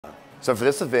So for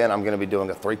this event, I'm going to be doing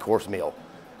a 3-course meal.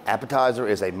 Appetizer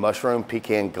is a mushroom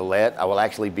pecan galette. I will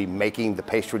actually be making the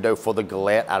pastry dough for the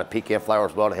galette out of pecan flour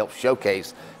as well to help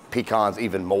showcase pecans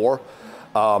even more.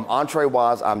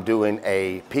 Entree-wise, I'm doing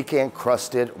a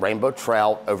pecan-crusted rainbow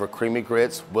trout over creamy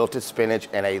grits, wilted spinach,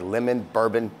 and a lemon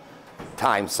bourbon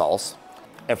thyme sauce.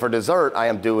 And for dessert, I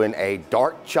am doing a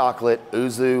dark chocolate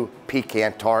yuzu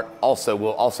pecan tart.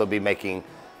 We'll also be making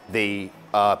the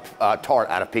tart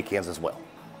out of pecans as well.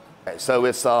 Okay, so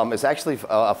it's actually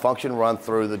a function run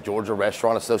through the Georgia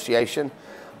Restaurant Association.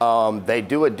 They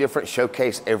do a different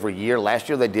showcase every year. Last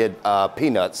year they did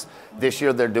peanuts. This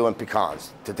year they're doing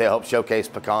pecans to help showcase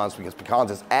pecans, because pecans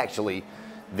is actually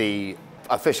the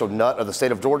official nut of the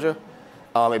state of Georgia.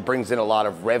 It brings in a lot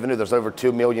of revenue. There's over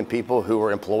 2 million people who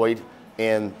are employed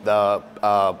in the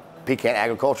pecan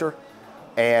agriculture,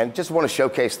 and just want to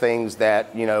showcase things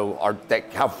that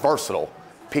how versatile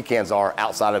pecans are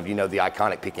outside of the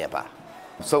iconic pecan pie.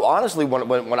 So honestly,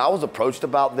 when I was approached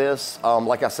about this,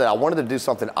 like I said, I wanted to do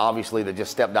something obviously that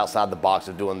just stepped outside the box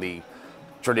of doing the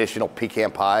traditional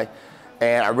pecan pie,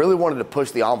 and I really wanted to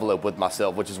push the envelope with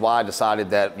myself, which is why I decided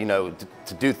that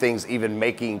to do things, even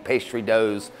making pastry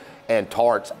doughs and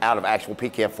tarts out of actual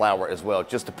pecan flour as well,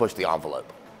 just to push the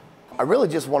envelope. I really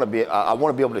just want to be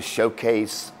able to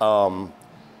showcase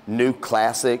new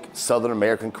classic Southern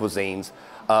American cuisines,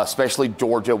 especially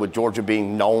Georgia, with Georgia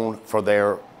being known for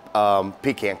their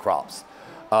pecan crops.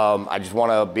 I just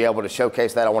want to be able to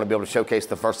showcase that. I want to be able to showcase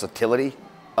the versatility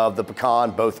of the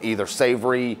pecan, both either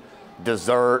savory,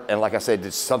 dessert, and like I said,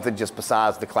 just something just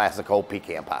besides the classic old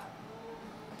pecan pie.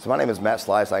 So my name is Matt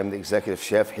Schleis. I am the executive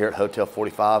chef here at Hotel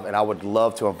 45, and I would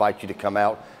love to invite you to come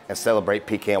out and celebrate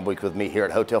Pecan Week with me here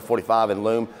at Hotel 45 in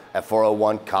Loom at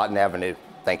 401 Cotton Avenue.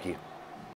 Thank you.